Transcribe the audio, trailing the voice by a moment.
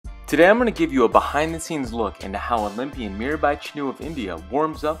Today I'm going to give you a behind the scenes look into how Olympian Mirabai Chanu of India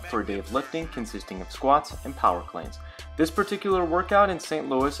warms up for a day of lifting consisting of squats and power cleans. This particular workout in St.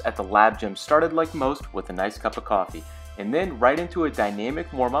 Louis at the lab gym started like most with a nice cup of coffee, and then right into a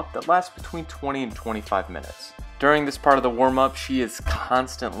dynamic warm-up that lasts between 20 and 25 minutes. During this part of the warm-up, she is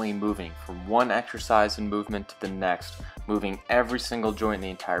constantly moving from one exercise and movement to the next, moving every single joint in the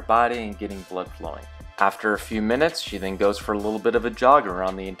entire body and getting blood flowing. After a few minutes, she then goes for a little bit of a jog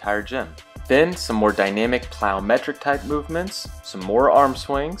around the entire gym. Then some more dynamic plyometric type movements, some more arm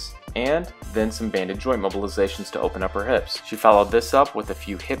swings, and then some banded joint mobilizations to open up her hips. She followed this up with a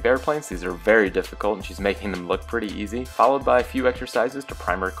few hip airplanes. These are very difficult and she's making them look pretty easy, followed by a few exercises to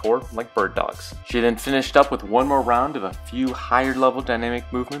prime her core like bird dogs. She then finished up with one more round of a few higher level dynamic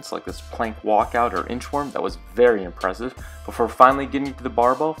movements like this plank walkout or inchworm that was very impressive before finally getting to the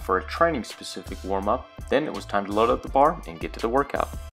barbell for a training specific warm up. Then it was time to load up the bar and get to the workout.